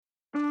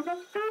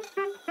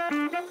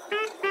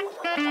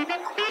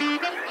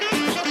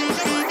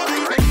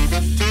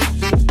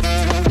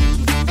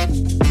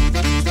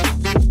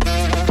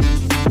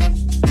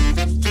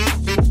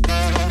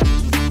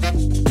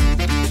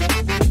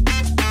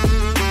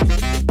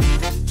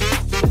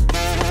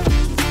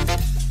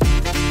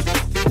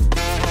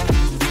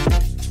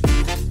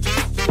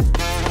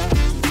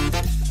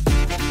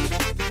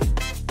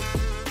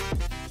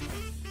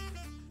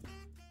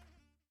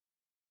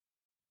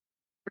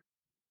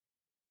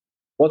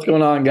What's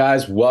going on,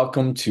 guys?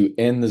 Welcome to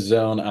In the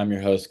Zone. I'm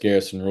your host,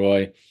 Garrison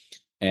Roy,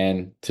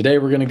 and today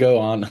we're going to go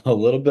on a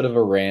little bit of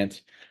a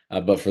rant.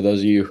 But for those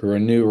of you who are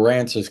new,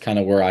 rants is kind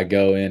of where I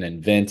go in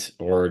and vent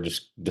or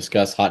just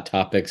discuss hot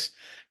topics,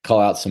 call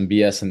out some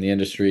BS in the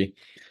industry.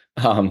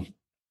 Um,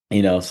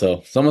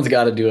 so someone's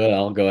got to do it.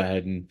 I'll go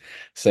ahead and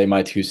say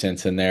my 2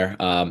 cents in there.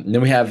 And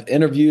then we have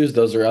interviews.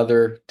 Those are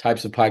other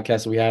types of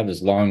podcasts that we have.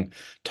 There's long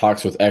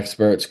talks with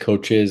experts,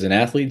 coaches, and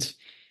athletes.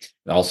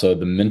 Also,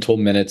 the mental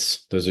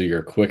minutes, those are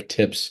your quick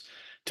tips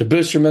to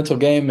boost your mental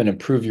game and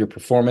improve your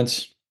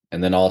performance.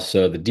 And then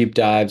also the deep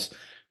dives,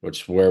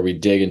 which is where we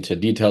dig into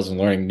details and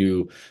learning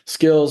new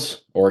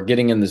skills or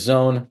getting in the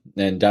zone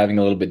and diving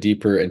a little bit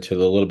deeper into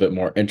the little bit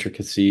more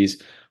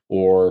intricacies,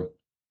 or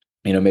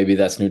maybe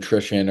that's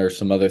nutrition or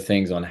some other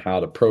things on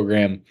how to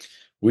program.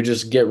 We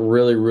just get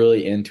really,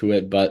 really into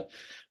it, but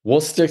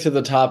we'll stick to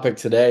the topic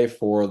today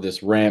for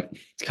this rant.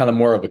 It's kind of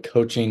more of a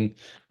coaching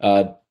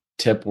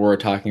tip. We're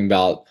talking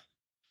about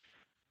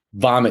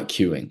vomit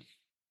cueing,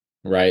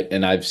 right?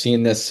 And I've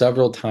seen this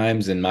several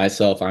times in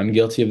myself. I'm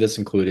guilty of this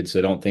included.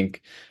 So don't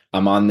think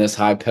I'm on this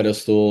high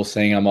pedestal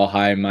saying I'm all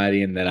high and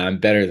mighty and that I'm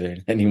better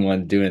than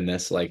anyone doing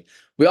this. Like,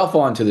 we all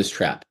fall into this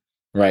trap,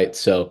 right?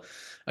 So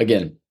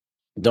again,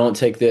 don't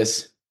take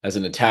this as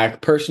an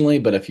attack personally,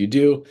 but if you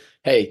do,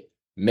 hey,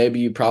 maybe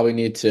you probably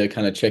need to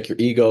kind of check your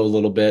ego a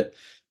little bit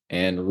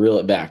and reel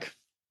it back.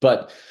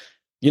 But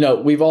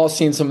we've all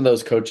seen some of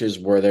those coaches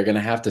where they're going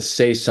to have to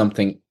say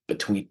something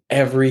between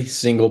every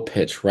single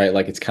pitch, right?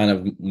 Like, it's kind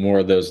of more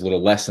of those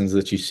little lessons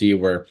that you see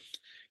where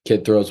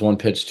kid throws one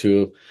pitch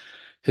to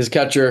his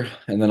catcher,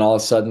 and then all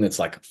of a sudden it's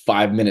like a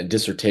 5-minute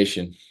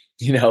dissertation,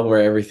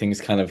 where everything's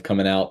kind of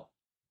coming out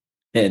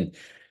and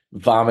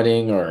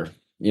vomiting, or,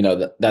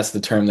 that's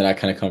the term that I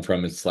kind of come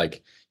from. It's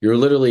like you're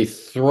literally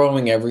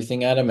throwing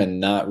everything at him and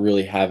not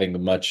really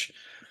having much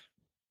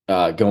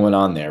going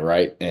on there,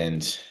 right?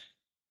 And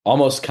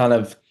almost kind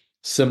of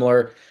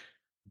similar,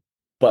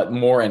 but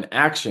more in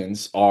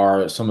actions,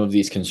 are some of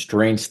these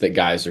constraints that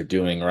guys are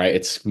doing, right?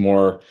 It's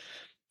more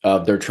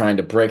they're trying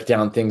to break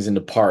down things into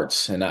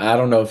parts. And I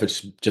don't know if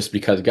it's just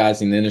because guys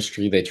in the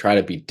industry, they try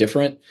to be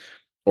different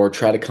or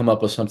try to come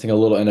up with something a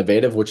little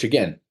innovative, which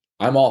again,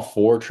 I'm all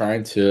for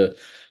trying to,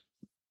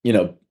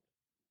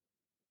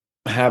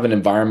 have an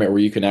environment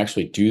where you can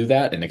actually do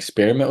that and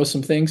experiment with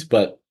some things.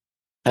 But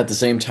at the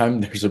same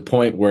time, there's a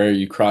point where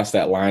you cross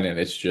that line and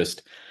it's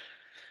just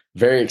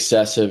very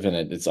excessive, and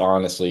it's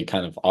honestly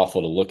kind of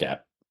awful to look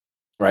at,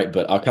 right?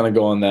 But I'll kind of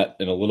go on that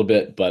in a little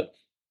bit. But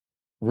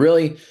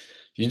really,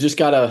 you just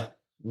gotta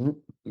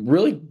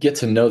really get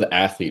to know the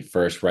athlete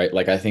first, right?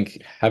 Like, I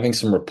think having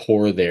some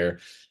rapport there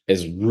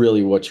is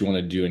really what you want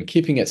to do, and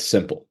keeping it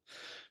simple,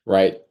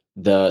 right?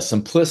 The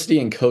simplicity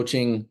in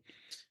coaching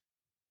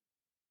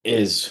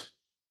is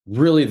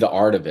really the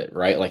art of it,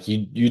 right? Like,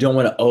 you don't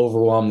want to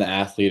overwhelm the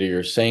athlete, or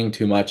you're saying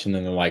too much and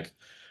then they're like,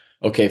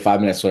 okay, 5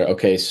 minutes later,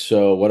 okay,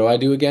 so what do I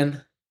do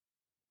again?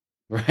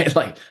 Right?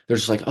 Like, they're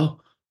just like, oh,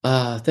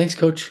 thanks,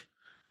 coach.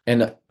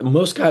 And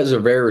most guys are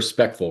very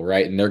respectful,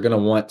 right? And they're going to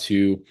want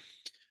to,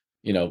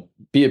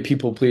 be a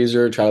people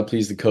pleaser, try to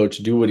please the coach,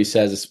 do what he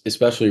says,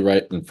 especially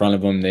right in front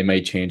of them. They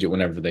may change it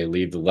whenever they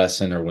leave the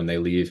lesson, or when they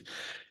leave,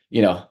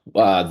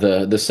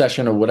 the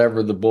session, or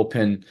whatever the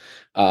bullpen,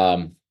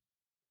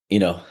 you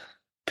know,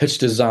 pitch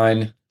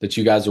design that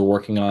you guys are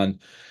working on.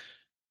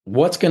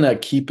 What's going to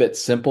keep it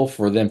simple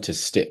for them to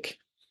stick?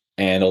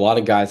 And a lot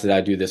of guys that I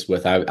do this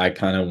with, I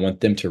kind of want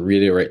them to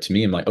reiterate to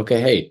me. I'm like,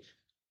 okay, hey,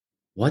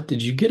 what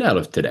did you get out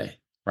of today?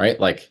 Right?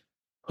 Like,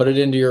 put it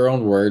into your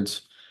own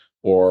words.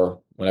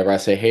 Or whenever I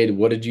say, hey,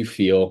 what did you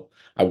feel?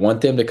 I want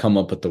them to come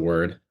up with the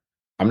word.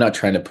 I'm not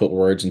trying to put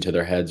words into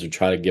their heads or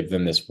try to give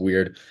them this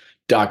weird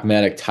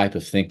dogmatic type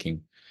of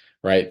thinking,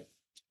 right?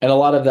 And a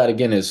lot of that,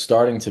 again, is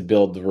starting to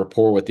build the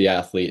rapport with the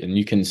athlete. And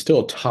you can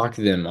still talk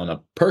to them on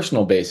a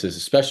personal basis,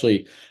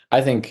 especially,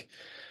 I think,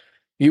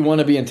 you want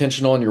to be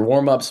intentional in your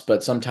warm-ups,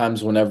 but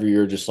sometimes whenever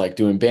you're just like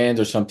doing bands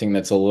or something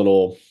that's a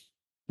little,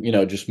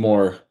 just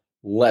more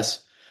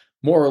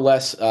or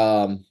less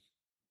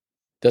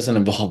doesn't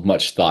involve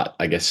much thought,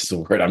 I guess is the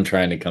word I'm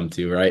trying to come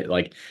to, right?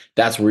 Like,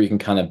 that's where you can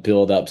kind of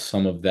build up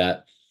some of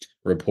that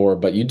rapport,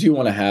 but you do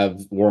want to have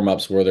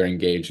warm-ups where they're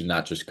engaged and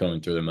not just going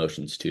through the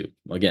motions too.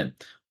 Again,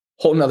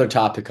 whole nother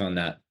topic on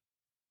that.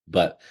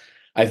 But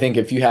I think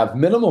if you have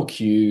minimal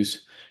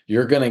cues,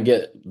 you're going to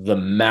get the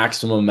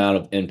maximum amount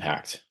of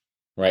impact,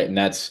 right? And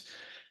that's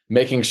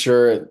making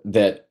sure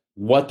that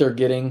what they're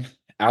getting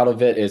out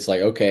of it is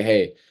like, okay,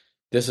 hey,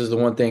 this is the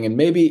one thing. And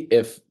maybe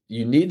if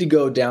you need to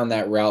go down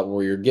that route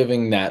where you're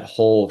giving that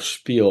whole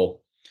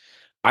spiel,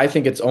 I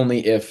think it's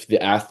only if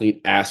the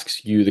athlete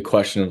asks you the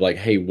question of like,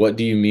 hey, what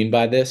do you mean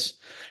by this?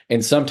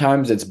 And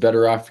sometimes it's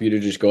better off for you to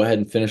just go ahead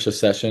and finish the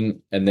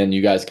session and then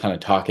you guys kind of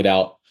talk it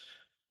out.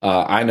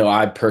 I know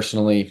I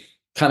personally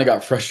kind of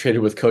got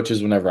frustrated with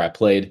coaches whenever I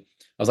played.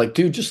 I was like,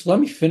 dude, just let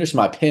me finish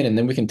my pin and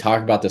then we can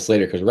talk about this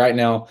later. Because right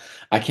now,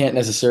 I can't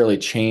necessarily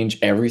change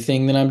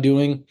everything that I'm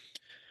doing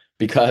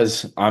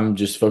because I'm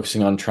just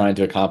focusing on trying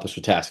to accomplish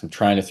a task. I'm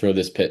trying to throw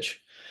this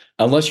pitch.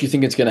 Unless you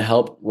think it's going to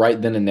help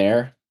right then and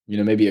there,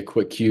 maybe a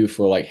quick cue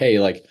for like, hey,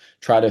 like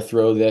try to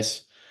throw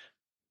this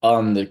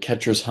on the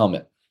catcher's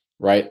helmet,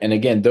 right? And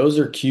again, those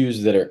are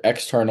cues that are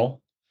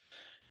external,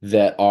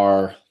 that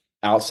are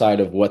outside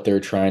of what they're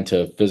trying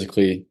to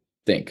physically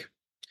think.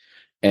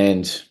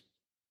 And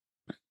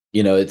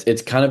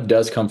it's kind of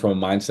does come from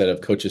a mindset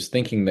of coaches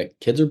thinking that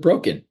kids are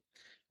broken,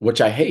 which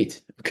I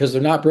hate because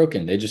they're not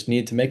broken. They just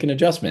need to make an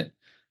adjustment.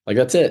 Like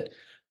that's it.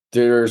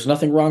 There's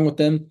nothing wrong with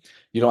them.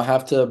 You don't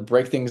have to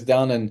break things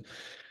down and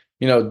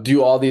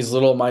do all these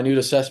little minute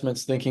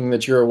assessments thinking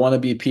that you're a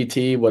wannabe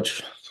PT,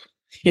 which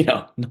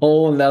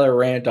whole another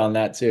rant on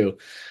that too.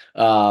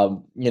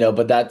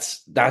 But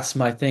that's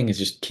my thing is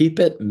just keep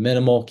it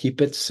minimal,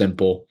 keep it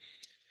simple,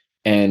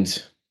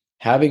 and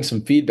having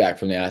some feedback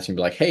from the athlete and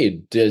be like,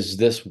 hey, is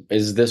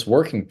this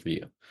working for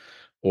you?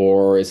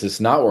 Or is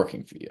this not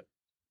working for you?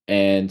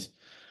 And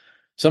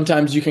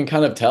sometimes you can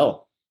kind of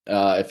tell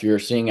if you're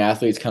seeing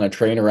athletes kind of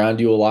train around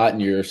you a lot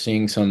and you're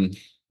seeing some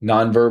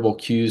nonverbal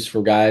cues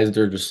for guys,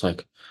 they're just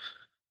like,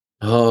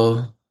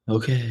 oh,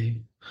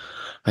 okay.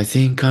 I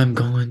think I'm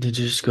going to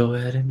just go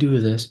ahead and do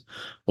this.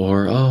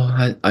 Or,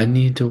 oh, I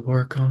need to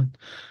work on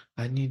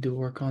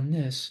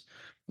this.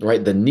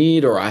 Right? The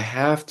need or I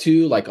have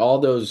to, like all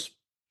those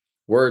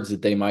words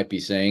that they might be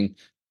saying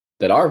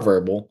that are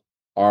verbal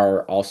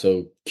are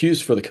also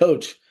cues for the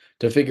coach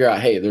to figure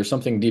out, hey, there's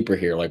something deeper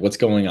here. Like what's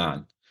going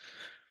on?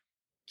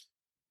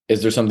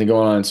 Is there something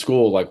going on in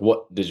school? Like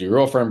what did your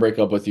girlfriend break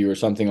up with you or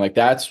something? Like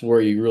that's where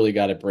you really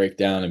got to break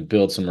down and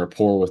build some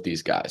rapport with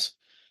these guys.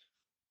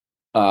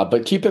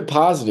 But keep it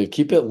positive,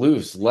 keep it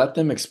loose, let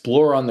them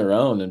explore on their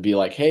own and be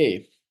like,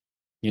 hey,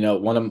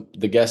 one of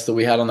the guests that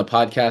we had on the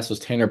podcast was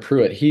Tanner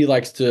Pruitt. He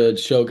likes to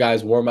show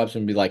guys warm ups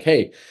and be like,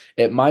 hey,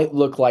 it might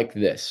look like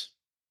this.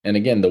 And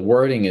again, the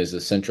wording is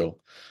essential.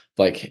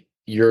 Like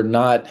you're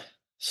not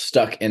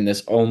stuck in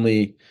this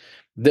only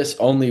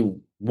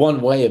one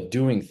way of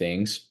doing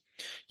things.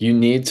 You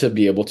need to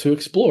be able to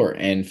explore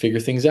and figure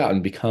things out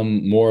and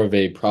become more of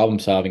a problem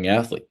solving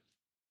athlete.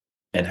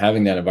 And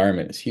having that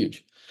environment is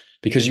huge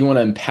because you want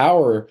to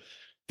empower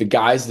the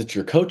guys that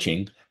you're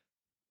coaching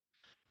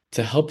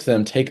to help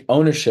them take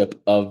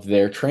ownership of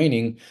their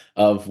training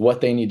of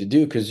what they need to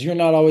do because you're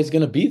not always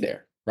going to be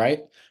there,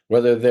 right?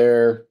 Whether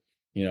they're,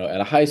 at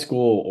a high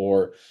school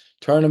or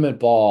tournament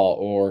ball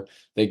or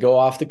they go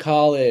off to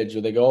college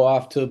or they go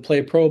off to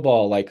play pro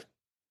ball, like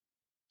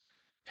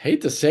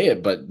hate to say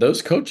it, but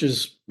those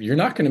coaches, you're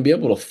not going to be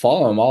able to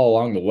follow them all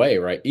along the way,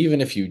 right?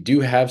 Even if you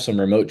do have some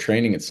remote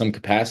training at some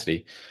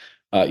capacity,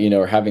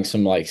 or having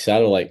some like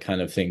satellite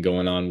kind of thing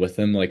going on with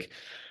them, like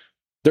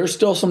there's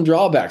still some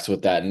drawbacks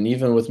with that. And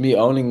even with me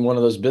owning one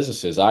of those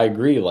businesses, I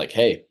agree, like,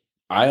 hey,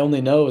 I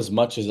only know as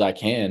much as I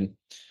can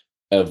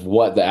of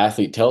what the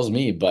athlete tells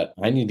me, but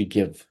I need to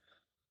give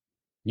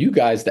you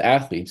guys, the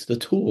athletes, the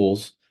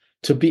tools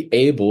to be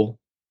able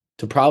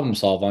to problem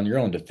solve on your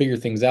own, to figure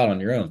things out on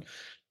your own,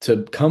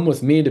 to come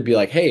with me to be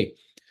like, hey,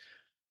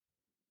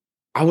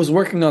 I was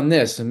working on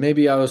this and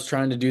maybe I was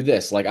trying to do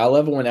this. Like I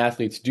love it when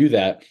athletes do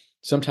that.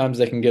 Sometimes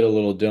they can get a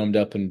little domed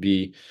up and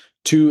be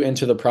too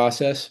into the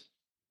process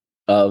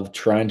of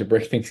trying to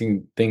break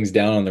things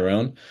down on their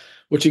own,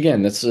 which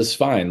again, this is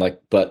fine. Like,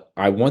 but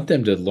I want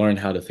them to learn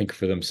how to think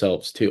for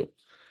themselves too.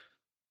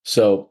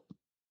 So,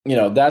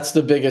 that's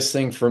the biggest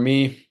thing for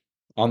me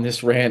on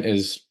this rant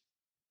is,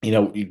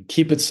 you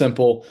keep it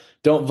simple.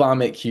 Don't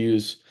vomit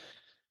cues.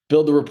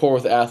 Build the rapport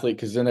with the athlete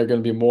because then they're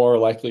going to be more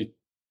likely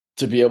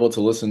to be able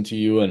to listen to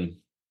you and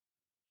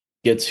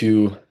get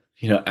to,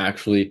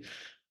 actually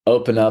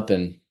open up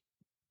and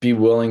be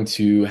willing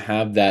to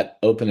have that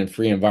open and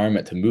free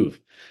environment to move.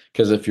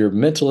 Because if you're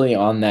mentally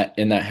in that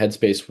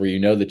headspace where you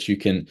know that you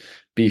can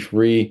be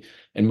free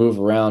and move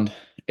around,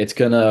 it's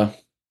gonna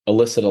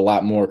elicit a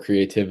lot more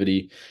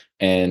creativity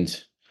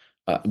and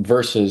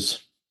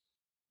versus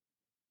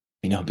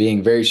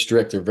being very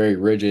strict or very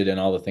rigid in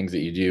all the things that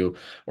you do,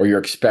 or you're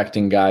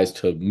expecting guys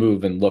to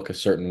move and look a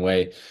certain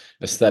way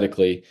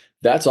aesthetically.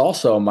 That's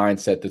also a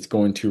mindset that's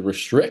going to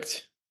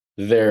restrict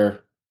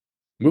their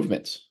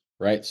movements,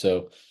 right?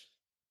 So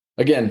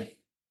again,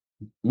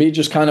 me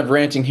just kind of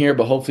ranting here,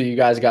 but hopefully you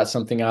guys got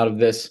something out of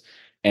this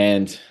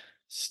and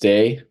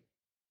stay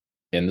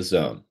in the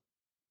zone.